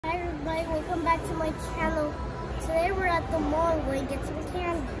welcome back to my channel. Today we're at the mall going to get some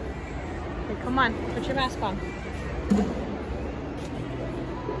candy. Okay, come on, put your mask on.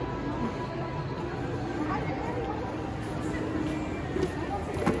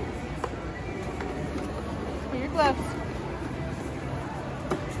 Here, your gloves.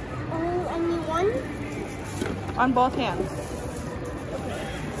 Oh, only one? On both hands.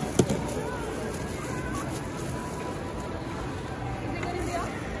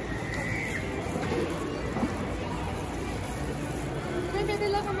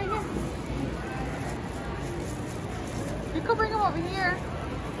 You could bring them over here.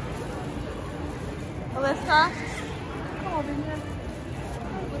 Alyssa, come over here.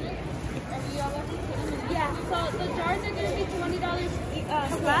 Yeah, so the jars are going to be $20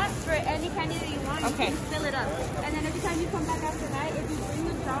 flat for any candy that you want. Okay. You can fill it up. And then every time you come back after that, if you bring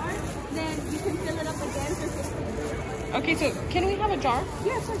the jar, then you can fill it up again for $15. Okay, so can we have a jar?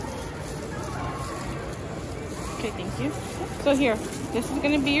 Yeah, sure. Okay, thank you. So here, this is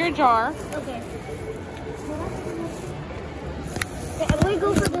going to be your jar. Okay. I'm going to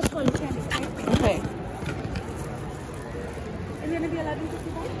go for this one. Okay. It's going to be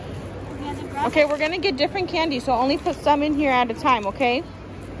 $11.55. Okay, we're going to get different candy, so only put some in here at a time, okay? You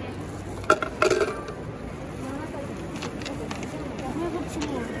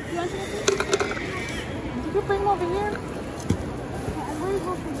can bring them over here.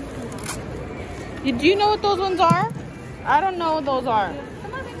 Do you know what those ones are? I don't know what those are.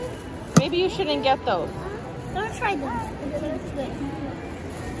 Come on, baby. Maybe you shouldn't get those. Don't try them.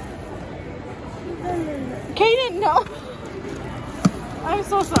 Kaiden, no. I'm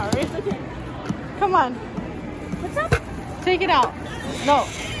so sorry. Come on. What's up? Take it out. No,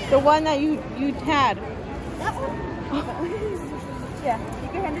 the one that you had. That one? Yeah, you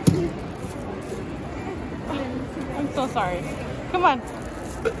can hand it to me. I'm so sorry. Come on.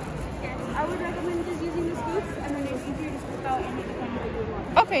 I would recommend just using the scoops, and then it's easier to scoop out any candy that you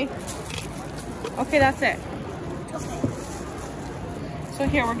want. Okay. Okay, that's it. Okay. So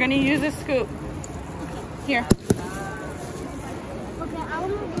here, we're gonna use a scoop. Here. Okay, I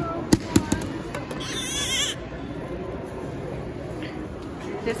want to go.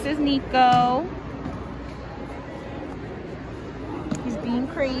 This is Nico. He's being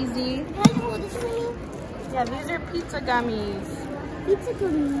crazy. Can you hold this for me? Yeah, these are pizza gummies. Pizza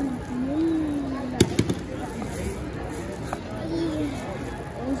gummies.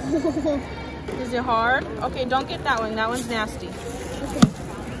 Is it hard? Okay, don't get that one. That one's nasty. Okay.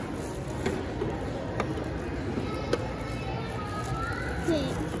 Okay,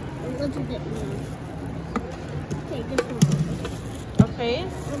 a little bit more. Okay, this one. Okay,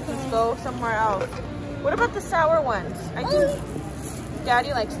 let's go somewhere else. What about the sour ones? I think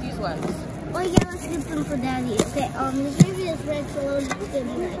Daddy likes these ones. Oh yeah, let's get them for Daddy. Okay, this maybe is red, so let's get them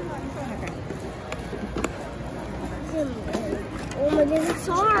red. Oh my goodness, it's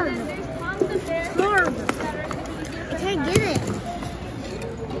hard. It's hard. I can't get it.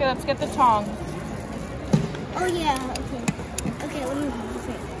 Okay, let's get the tongs. Oh yeah, okay. Okay, let me do this.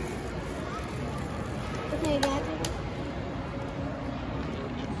 Okay, Dad.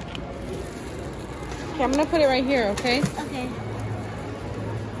 Okay, I'm gonna put it right here, okay? Okay.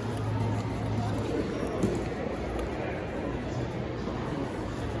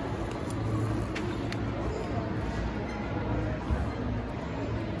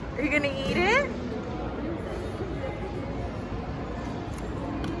 Are you gonna eat it?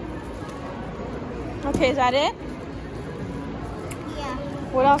 Okay, is that it? Yeah.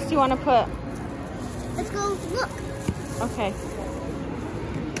 What else do you want to put? Let's go look. Okay.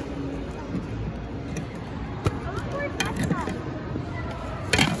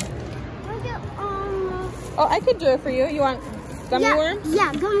 Oh, I could do it for you. You want gummy worms?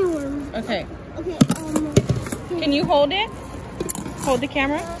 Yeah, gummy worms. Okay. Okay, Can you hold it? Hold the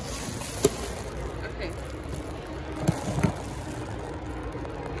camera? Okay.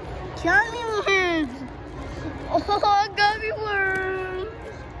 gummy worms. Oh, gummy worms.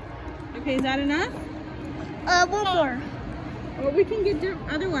 Okay, is that enough? One more. Well, we can get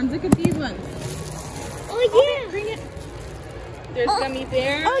other ones. Look at these ones. Oh, yeah. Bring it. There's gummy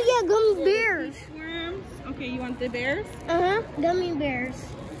bears. Oh, yeah, gummy bears. Worms. Okay, you want the bears? Uh-huh, gummy bears.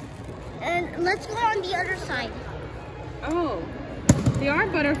 And let's go on the other side. Oh, they are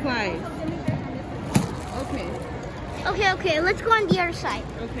butterflies. Okay. Okay, let's go on the other side.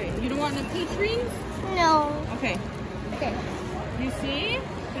 Okay, you don't want the peach rings? No. Okay. Okay. You see?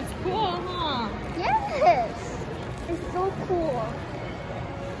 It's cool, huh? Yes. It's so cool.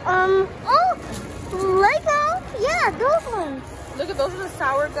 Oh, Lego. Yeah, those ones. Look at those are the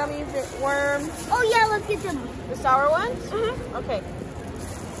sour gummy worms. Oh, yeah, let's get them. The sour ones? Mm-hmm. Okay.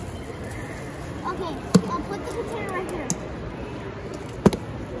 Okay, I'll put the container right here.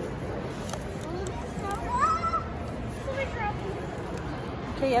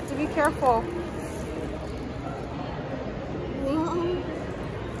 Okay, you have to be careful.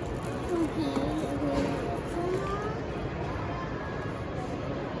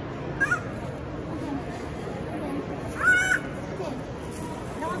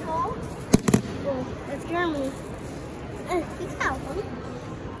 That's Germany. It's out.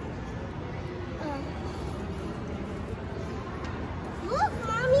 Look,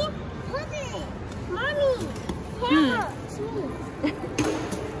 Mommy. Look at it. Mommy. Camera.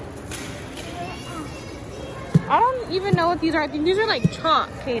 I don't even know what these are. I think these are like chalk,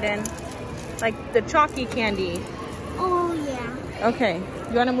 Kaiden. Like the chalky candy. Oh, yeah. Okay,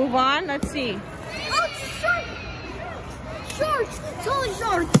 you want to move on? Let's see. Oh, it's shorts. Totally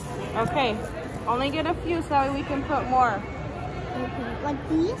shorts. Okay, only get a few so that way we can put more. Okay, like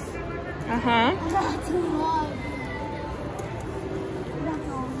these? Uh-huh. That's a lot. That's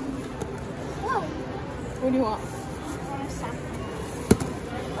all. Whoa. What do you want?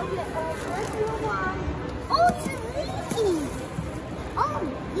 Okay, let's move on. Oh, it's these. Oh,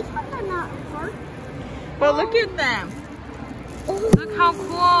 these ones are not hard. But look at them. Oh. Look how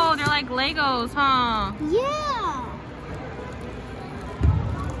cool. They're like Legos, huh? Yeah.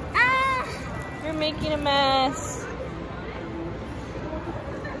 Ah. You're making a mess.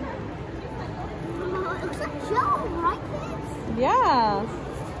 It looks like Jello, right, kids? Yeah.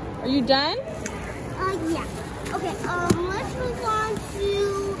 Are you done? Yeah. Okay, let's move on to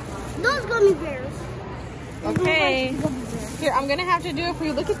those gummy bears. Okay. Here, I'm gonna have to do it for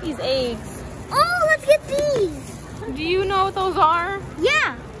you. Look at these eggs. Oh, let's get these. Do you know what those are?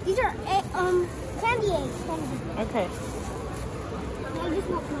 Yeah, these are candy eggs. Okay. I just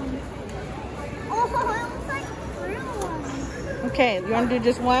want one. Oh, it looks like real ones. Okay, you want to do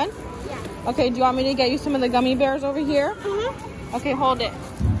just one? Yeah. Okay, do you want me to get you some of the gummy bears over here? Mm-hmm. Okay, hold it.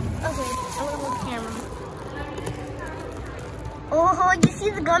 Okay, I'm gonna move the camera. Oh, you see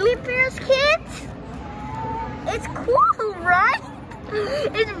the gummy bears, kids? It's cool, right?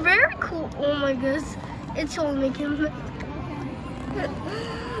 It's very cool. Oh my goodness. It's so making.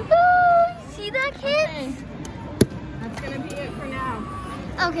 Oh, see that, kids? Okay. That's gonna be it for now.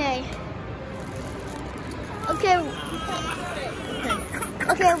 Okay. Okay.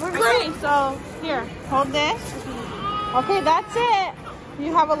 Okay, we're going. Okay, so here, hold this. Okay, that's it.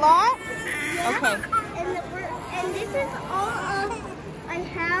 You have a lot? Okay. And this is all I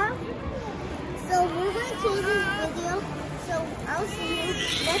have. So we're going to close this video. So I'll see you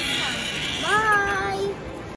next time. Bye.